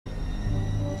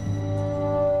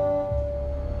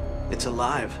It's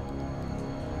alive.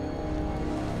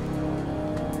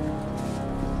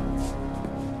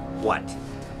 What?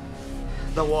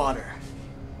 The water.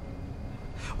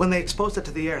 When they exposed it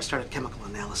to the air and started chemical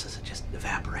analysis, it just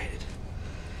evaporated.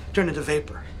 Turned into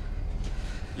vapor.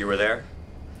 You were there?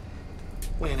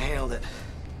 We inhaled it.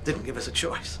 Didn't give us a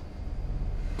choice.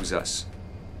 Who's us?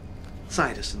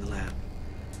 Scientists in the lab.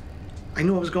 I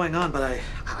knew what was going on, but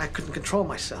I couldn't control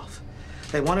myself.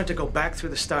 They wanted to go back through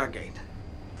the Stargate.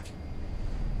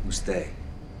 Who's they?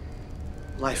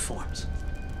 Life forms.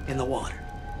 In the water.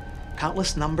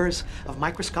 Countless numbers of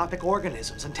microscopic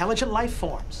organisms, intelligent life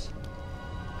forms.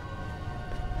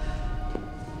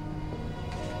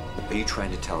 Are you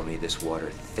trying to tell me this water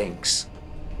thinks?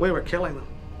 We were killing them.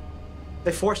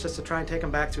 They forced us to try and take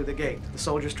them back through the gate. The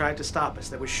soldiers tried to stop us.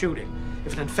 They were shooting.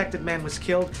 If an infected man was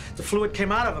killed, the fluid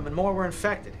came out of him and more were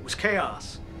infected. It was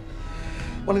chaos.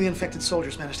 One of the infected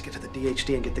soldiers managed to get to the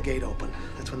DHD and get the gate open.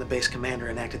 That's when the base commander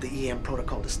enacted the EM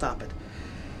protocol to stop it.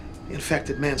 The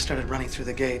infected man started running through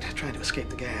the gate, trying to escape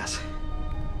the gas.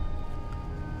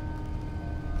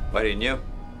 Why didn't you?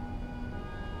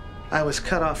 I was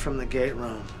cut off from the gate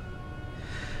room.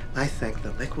 I think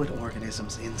the liquid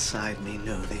organisms inside me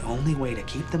knew the only way to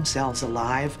keep themselves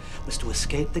alive was to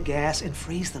escape the gas and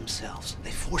freeze themselves.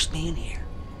 They forced me in here.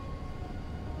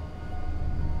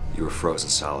 You were frozen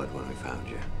solid when we found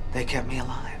you. They kept me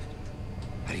alive.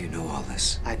 How do you know all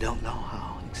this? I don't know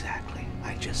how exactly.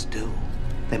 I just do.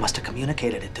 They must have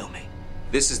communicated it to me.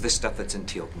 This is the stuff that's in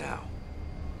Teal'c now.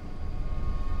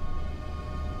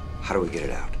 How do we get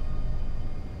it out?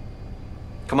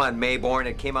 Come on, Maybourne,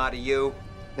 it came out of you.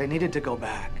 They needed to go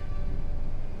back.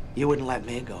 You wouldn't let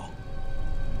me go.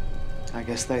 I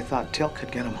guess they thought Teal'c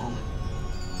could get them home.